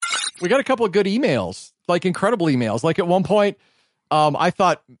We got a couple of good emails, like incredible emails. Like at one point, I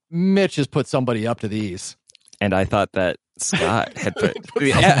thought Mitch has put somebody up to these. And I thought that Scott had put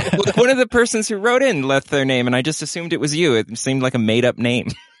one of the persons who wrote in left their name, and I just assumed it was you. It seemed like a made-up name.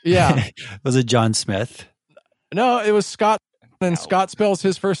 Yeah. Was it John Smith? No, it was Scott, and Scott spells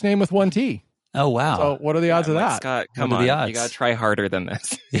his first name with one T. Oh, wow. So what are the odds of that? Scott, come on. You got to try harder than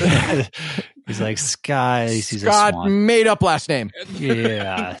this. He's like, Scott. Scott made up last name.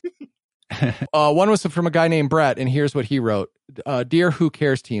 Yeah. One was from a guy named Brett, and here's what he wrote. Dear Who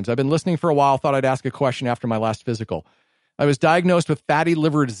Cares teams, I've been listening for a while, thought I'd ask a question after my last physical. I was diagnosed with fatty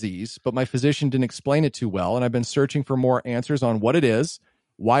liver disease, but my physician didn't explain it too well, and I've been searching for more answers on what it is,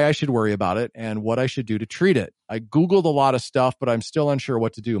 why I should worry about it, and what I should do to treat it. I Googled a lot of stuff, but I'm still unsure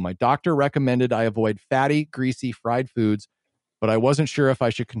what to do. My doctor recommended I avoid fatty, greasy, fried foods, but I wasn't sure if I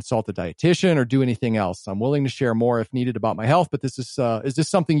should consult a dietitian or do anything else. I'm willing to share more if needed about my health, but this is this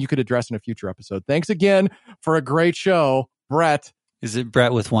something you could address in a future episode? Thanks again for a great show, Brett. Is it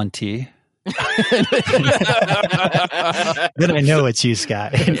Brett with one T? Then I know it's you,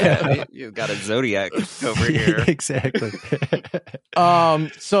 Scott. Yeah, you've got a Zodiac over here. Exactly.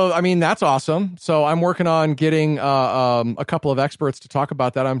 So I mean, that's awesome. So I'm working on getting a couple of experts to talk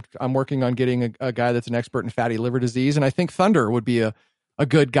about that. I'm working on getting a guy that's an expert in fatty liver disease, and I think Thunder would be a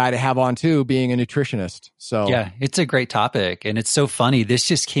good guy to have on too, being a nutritionist. So yeah, it's a great topic, and it's so funny. This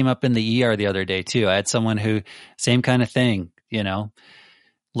just came up in the ER the other day too. I had someone who same kind of thing,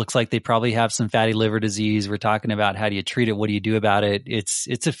 looks like they probably have some fatty liver disease. We're talking about how do you treat it? What do you do about it?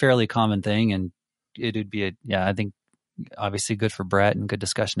 It's a fairly common thing, and it would be I think obviously good for Brett and good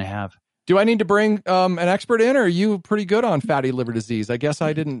discussion to have. Do I need to bring an expert in, or are you pretty good on fatty liver disease? I guess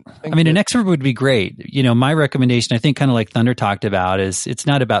I didn't think an expert would be great. My recommendation, I think kind of like Thunder talked about, is it's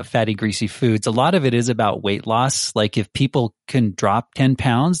not about fatty, greasy foods. A lot of it is about weight loss. Like if people can drop 10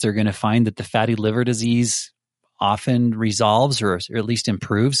 pounds, they're going to find that the fatty liver disease often resolves or at least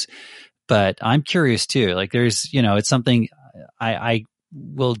improves. But I'm curious too. Like there's, it's something I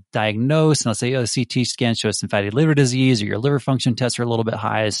will diagnose and I'll say, the CT scan shows some fatty liver disease or your liver function tests are a little bit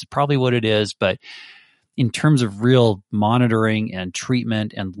high. It's probably what it is. But in terms of real monitoring and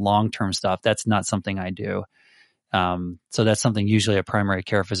treatment and long-term stuff, that's not something I do. So that's something usually a primary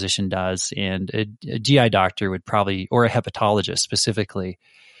care physician does. And a GI doctor would probably, or a hepatologist specifically,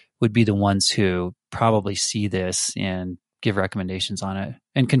 would be the ones who probably see this and give recommendations on it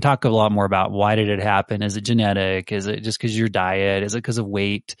and can talk a lot more about why did it happen? Is it genetic? Is it just because of your diet? Is it because of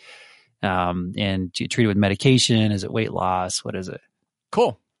weight? And do you treat it with medication? Is it weight loss? What is it?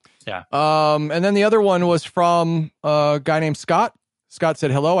 Cool. Yeah. And then the other one was from a guy named Scott. Scott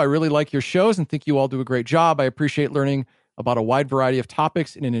said, hello, I really like your shows and think you all do a great job. I appreciate learning about a wide variety of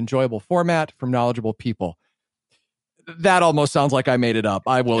topics in an enjoyable format from knowledgeable people. That almost sounds like I made it up.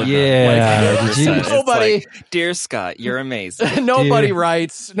 I will admit. Yeah. Nobody. Like, dear Scott, you're amazing. Nobody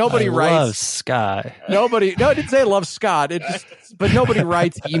writes. Nobody writes. Love Scott. Nobody. No, I didn't say I love Scott. But nobody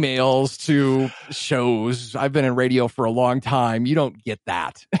writes emails to shows. I've been in radio for a long time. You don't get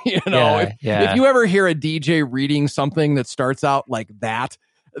that. If you ever hear a DJ reading something that starts out like that,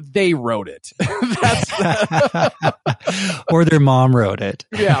 they wrote it. Or their mom wrote it.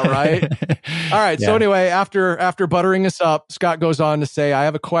 Yeah, right. All right. Yeah. So anyway, after buttering us up, Scott goes on to say, I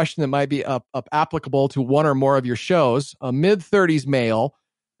have a question that might be applicable to one or more of your shows. A mid-30s male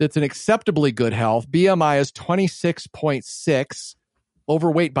that's in acceptably good health. BMI is 26.6,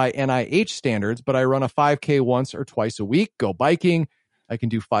 overweight by NIH standards, but I run a 5K once or twice a week, go biking. I can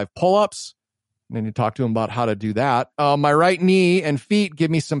do 5 pull-ups. And then you talk to him about how to do that. My right knee and feet give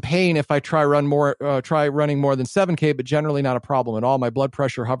me some pain if I try running more than 7K, but generally not a problem at all. My blood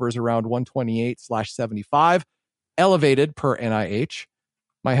pressure hovers around 128/75, elevated per NIH.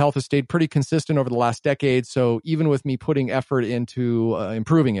 My health has stayed pretty consistent over the last decade, so even with me putting effort into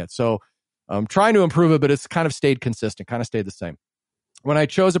improving it. So I'm trying to improve it, but it's kind of stayed consistent, kind of stayed the same. When I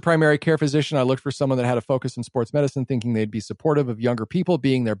chose a primary care physician, I looked for someone that had a focus in sports medicine, thinking they'd be supportive of younger people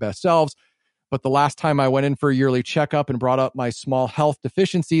being their best selves. But the last time I went in for a yearly checkup and brought up my small health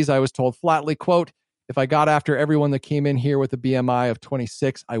deficiencies, I was told flatly, quote, if I got after everyone that came in here with a BMI of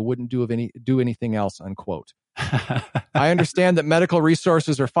 26, I wouldn't do anything else, unquote. I understand that medical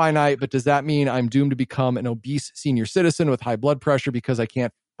resources are finite, but does that mean I'm doomed to become an obese senior citizen with high blood pressure because I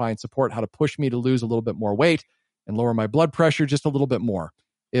can't find support how to push me to lose a little bit more weight and lower my blood pressure just a little bit more?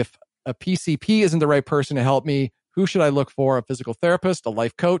 If a PCP isn't the right person to help me, who should I look for? A physical therapist, a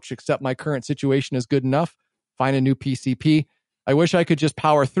life coach? Accept my current situation is good enough. Find a new PCP. I wish I could just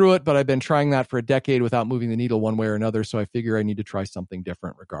power through it, but I've been trying that for a decade without moving the needle one way or another, so I figure I need to try something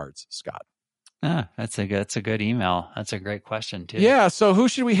different. Regards, Scott. That's a good email. That's a great question too. Yeah. So who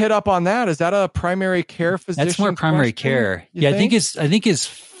should we hit up on that? Is that a primary care physician? That's more primary care. Yeah, I think his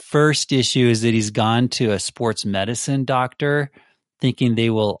first issue is that he's gone to a sports medicine doctor thinking they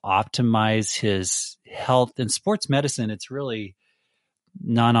will optimize his health. In sports medicine, it's really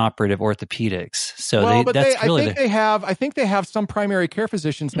non-operative orthopedics. So I think they have some primary care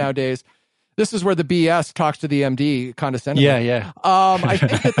physicians nowadays. This is where the BS talks to the MD condescendingly. Yeah. I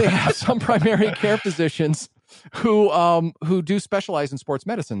think that they have some primary care physicians who do specialize in sports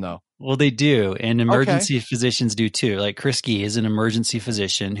medicine, though. Well, they do, and emergency physicians do too. Like Krisky is an emergency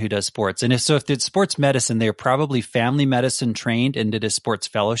physician who does sports, and if it's sports medicine, they're probably family medicine trained and did a sports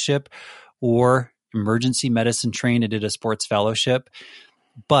fellowship, or emergency medicine trained and did a sports fellowship.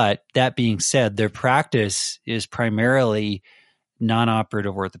 But that being said, their practice is primarily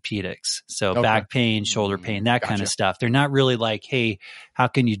non-operative orthopedics. So back pain, shoulder pain, that kind of stuff. They're not really like, hey, how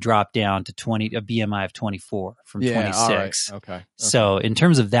can you drop down to a BMI of 24 from 26? Okay. So in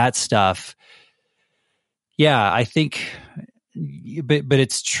terms of that stuff, I think, but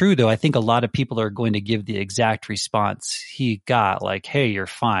it's true though. I think a lot of people are going to give the exact response he got, like, hey, you're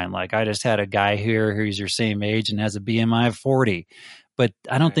fine. Like, I just had a guy here who's your same age and has a BMI of 40. But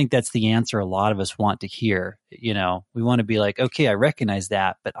I don't think that's the answer a lot of us want to hear. We want to be like, okay, I recognize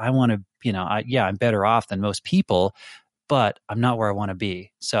that, but I want to, I'm better off than most people, but I'm not where I want to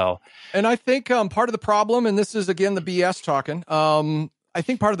be. So, and I think part of the problem, and this is again the BS talking, I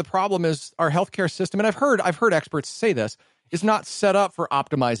think part of the problem is our healthcare system, and I've heard experts say this, is not set up for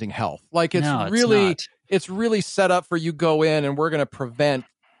optimizing health. Like it's really set up for you go in and we're going to prevent.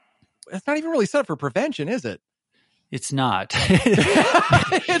 It's not even really set up for prevention, is it? It's not.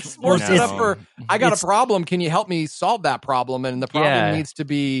 It's more set up for, I got a problem. Can you help me solve that problem? And the problem needs to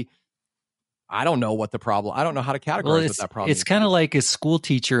be, I don't know what the problem, I don't know how to categorize what that problem is. It's kind of like a school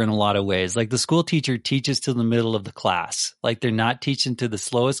teacher in a lot of ways. Like the school teacher teaches to the middle of the class. Like they're not teaching to the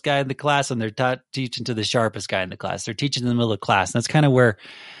slowest guy in the class and they're teaching to the sharpest guy in the class. They're teaching in the middle of the class. And that's kind of where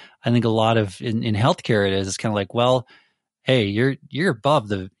I think a lot of in healthcare it is. It's kind of like, well, hey, you're above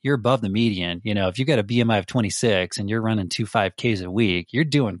the median. If you got a BMI of 26 and you're running 5Ks a week, you're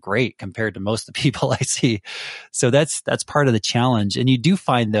doing great compared to most of the people I see. So that's part of the challenge. And you do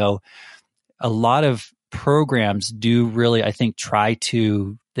find though, a lot of programs do really, I think, try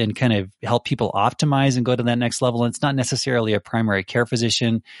to then kind of help people optimize and go to that next level. And it's not necessarily a primary care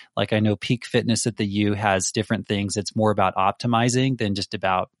physician. Like I know Peak Fitness at the U has different things. It's more about optimizing than just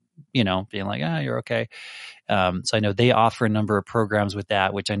about being like, you're okay. So I know they offer a number of programs with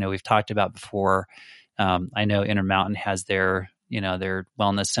that, which I know we've talked about before. I know Intermountain has their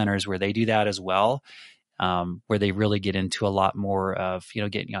wellness centers where they do that as well, where they really get into a lot more of,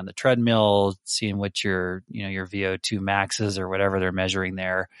 getting you on the treadmill, seeing what your VO2 max is or whatever they're measuring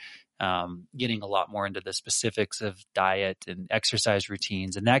there, getting a lot more into the specifics of diet and exercise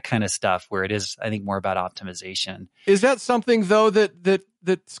routines and that kind of stuff, where it is, I think, more about optimization. Is that something though that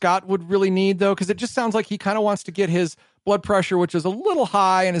Scott would really need though? Because it just sounds like he kind of wants to get his blood pressure, which is a little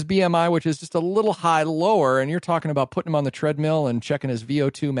high, and his BMI, which is just a little high, lower. And you're talking about putting him on the treadmill and checking his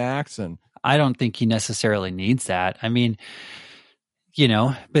VO2 max. And I don't think he necessarily needs that. I mean,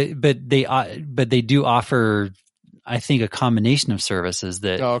 but they do offer, I think, a combination of services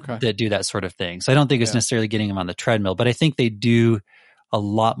that do that sort of thing. So I don't think it's necessarily getting him on the treadmill, but I think they do a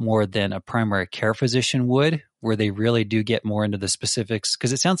lot more than a primary care physician would, where they really do get more into the specifics.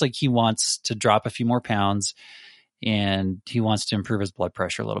 Because it sounds like he wants to drop a few more pounds and he wants to improve his blood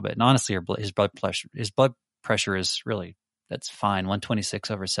pressure a little bit. And honestly, his blood pressure is really, that's fine.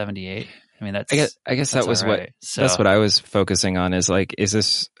 126 over 78. I mean, I guess that was right. That's what I was focusing on, is like, is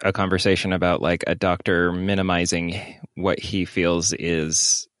this a conversation about like a doctor minimizing what he feels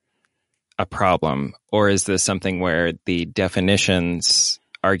is a problem? Or is this something where the definitions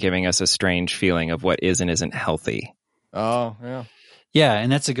are giving us a strange feeling of what is and isn't healthy? Oh, yeah. Yeah.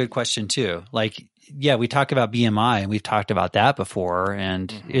 And that's a good question too. Like, we talk about BMI and we've talked about that before.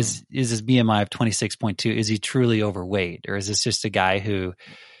 And is his BMI of 26.2, is he truly overweight? Or is this just a guy who,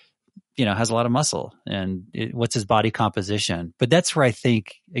 has a lot of muscle, and what's his body composition? But that's where I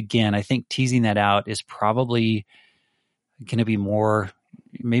think teasing that out is probably going to be more,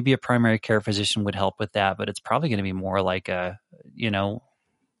 maybe a primary care physician would help with that, but it's probably going to be more like a,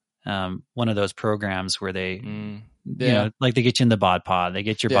 one of those programs where they, like they get you in the bod pod, they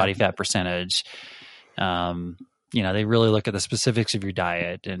get your body fat percentage. They really look at the specifics of your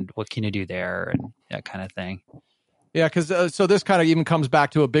diet and what can you do there and that kind of thing. Yeah, because so this kind of even comes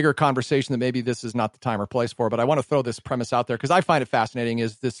back to a bigger conversation that maybe this is not the time or place for, but I want to throw this premise out there because I find it fascinating,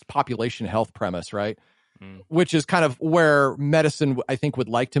 is this population health premise, right? which is kind of where medicine, I think, would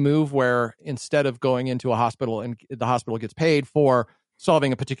like to move, where instead of going into a hospital and the hospital gets paid for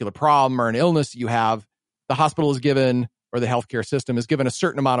solving a particular problem or an illness you have, the hospital is given, or the healthcare system is given, a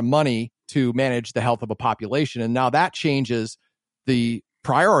certain amount of money to manage the health of a population. And now that changes the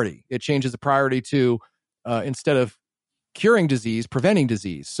priority. It changes the priority to, instead of curing disease, preventing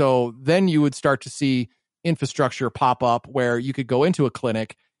disease. So then you would start to see infrastructure pop up where you could go into a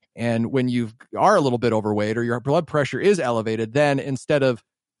clinic, and when you are a little bit overweight or your blood pressure is elevated, then instead of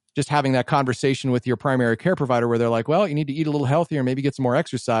just having that conversation with your primary care provider where they're like, well, you need to eat a little healthier, maybe get some more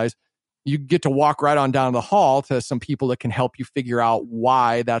exercise, you get to walk right on down the hall to some people that can help you figure out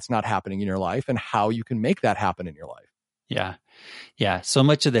why that's not happening in your life and how you can make that happen in your life. Yeah. Yeah. So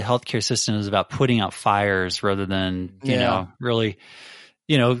much of the healthcare system is about putting out fires rather than, you know, really,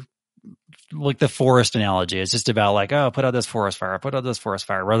 you know, like the forest analogy. It's just about like, oh, put out this forest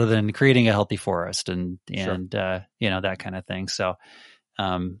fire, rather than creating a healthy forest and you know, that kind of thing. So,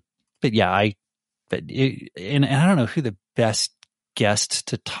 but yeah, I don't know who the best guest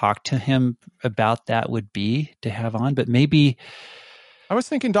to talk to him about that would be to have on, but maybe I was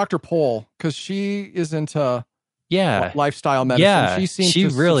thinking Dr. Pohl, because she is into lifestyle medicine. Yeah, she seems to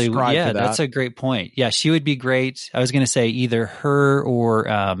really, subscribe to that. That's a great point. Yeah, she would be great. I was going to say either her or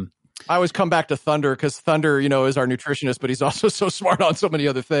I always come back to Thunder, because Thunder, you know, is our nutritionist, but he's also so smart on so many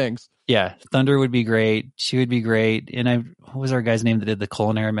other things. Yeah, Thunder would be great. She would be great. And what was our guy's name that did the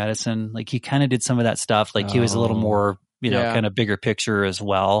culinary medicine? Like he kind of did some of that stuff. Like he was a little more, you know, kind of bigger picture as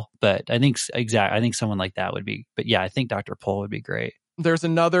well. But I think someone like that would be. But yeah, I think Dr. Pohl would be great. There's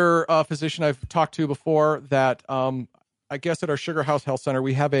another physician I've talked to before that I guess at our Sugar House Health Center,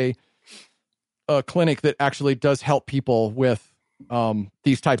 we have a clinic that actually does help people with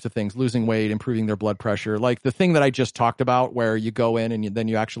these types of things, losing weight, improving their blood pressure. Like the thing that I just talked about, where you go in and then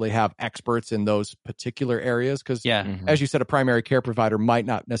you actually have experts in those particular areas. Because as you said, a primary care provider might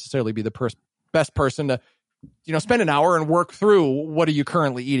not necessarily be the best person to, you know, spend an hour and work through what are you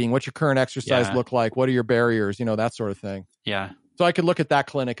currently eating, what's your current exercise look like, what are your barriers, you know, that sort of thing. Yeah. So I could look at that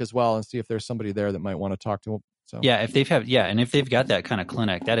clinic as well and see if there's somebody there that might want to talk to them. So yeah, if they've got that kind of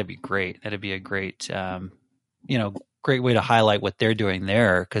clinic, that'd be great. That'd be a great, you know, great way to highlight what they're doing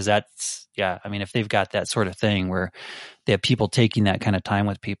there. Cause that's, I mean, if they've got that sort of thing where they have people taking that kind of time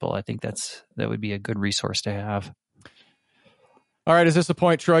with people, I think that would be a good resource to have. All right. Is this the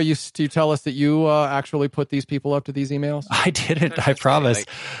point, Troy? You tell us that you actually put these people up to these emails? I didn't. I promise.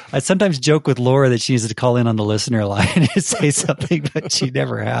 I sometimes joke with Laura that she needs to call in on the listener line and say something, but she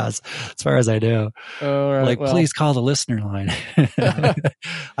never has, as far as I know. All right, please call the listener line.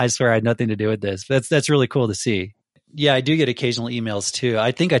 I swear I had nothing to do with this. That's really cool to see. Yeah, I do get occasional emails too.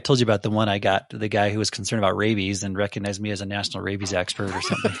 I think I told you about the one I got, the guy who was concerned about rabies and recognized me as a national rabies expert or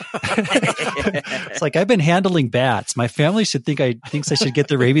something. It's like, I've been handling bats. My family thinks I should get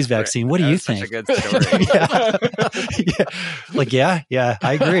the rabies vaccine. What do you think? Such a good story. Like, yeah,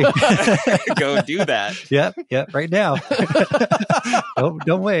 I agree. Go do that. Yep, right now.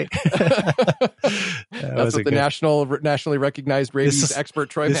 Don't wait. That's what the nationally recognized rabies expert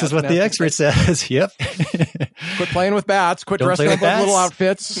Troy. This is what the expert says. Yep. Quit playing with bats. Quit dressing up in little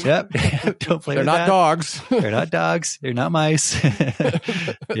outfits. Yep. Don't play They're with not bats. dogs. They're not dogs. They're not mice.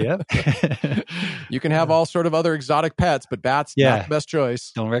 Yep. You can have all sort of other exotic pets, but bats, not the best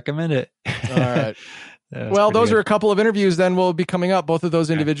choice. Don't recommend it. All right. Well, those are a couple of interviews then will be coming up. Both of those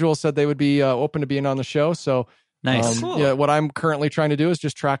individuals said they would be open to being on the show. So nice. Cool. Yeah, what I'm currently trying to do is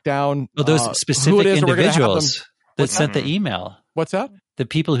just track down those specific individuals that sent the email. What's that? The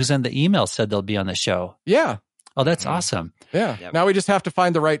people who sent the email said they'll be on the show. Yeah. Oh, that's awesome. Yeah. Yep. Now we just have to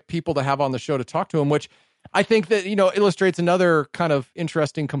find the right people to have on the show to talk to them, which I think that, you know, illustrates another kind of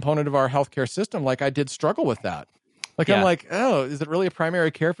interesting component of our healthcare system. Like I did struggle with that. Like, I'm like, oh, is it really a primary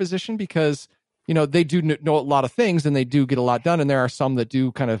care physician? Because, you know, they do know a lot of things and they do get a lot done. And there are some that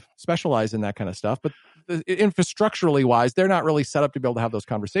do kind of specialize in that kind of stuff. But infrastructurally wise, they're not really set up to be able to have those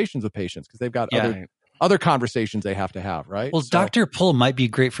conversations with patients because they've got other conversations they have to have, right? Well, Dr. Pohl might be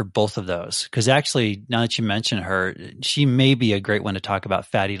great for both of those because actually, now that you mention her, she may be a great one to talk about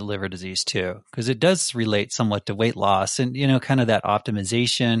fatty liver disease too, because it does relate somewhat to weight loss and, you know, kind of that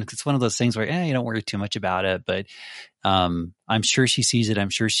optimization. It's one of those things where, you don't worry too much about it, but I'm sure she sees it.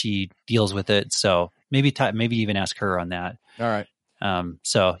 I'm sure she deals with it. So maybe even ask her on that. All right.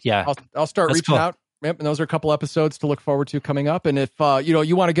 So yeah, I'll start reaching out. Yep, and those are a couple episodes to look forward to coming up. And if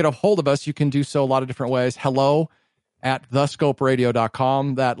you want to get a hold of us, you can do so a lot of different ways.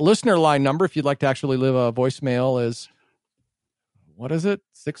 hello@thescoperadio.com. That listener line number, if you'd like to actually leave a voicemail, is what is it?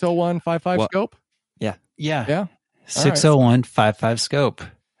 601-55-SCOPE? Yeah. 601-55-SCOPE.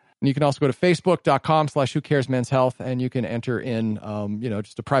 And you can also go to facebook.com/who cares men's health, and you can enter in,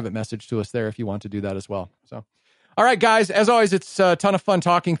 just a private message to us there if you want to do that as well. So, all right, guys, as always, it's a ton of fun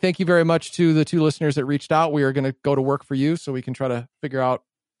talking. Thank you very much to the 2 listeners that reached out. We are going to go to work for you so we can try to figure out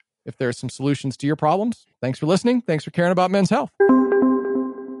if there's some solutions to your problems. Thanks for listening. Thanks for caring about men's health.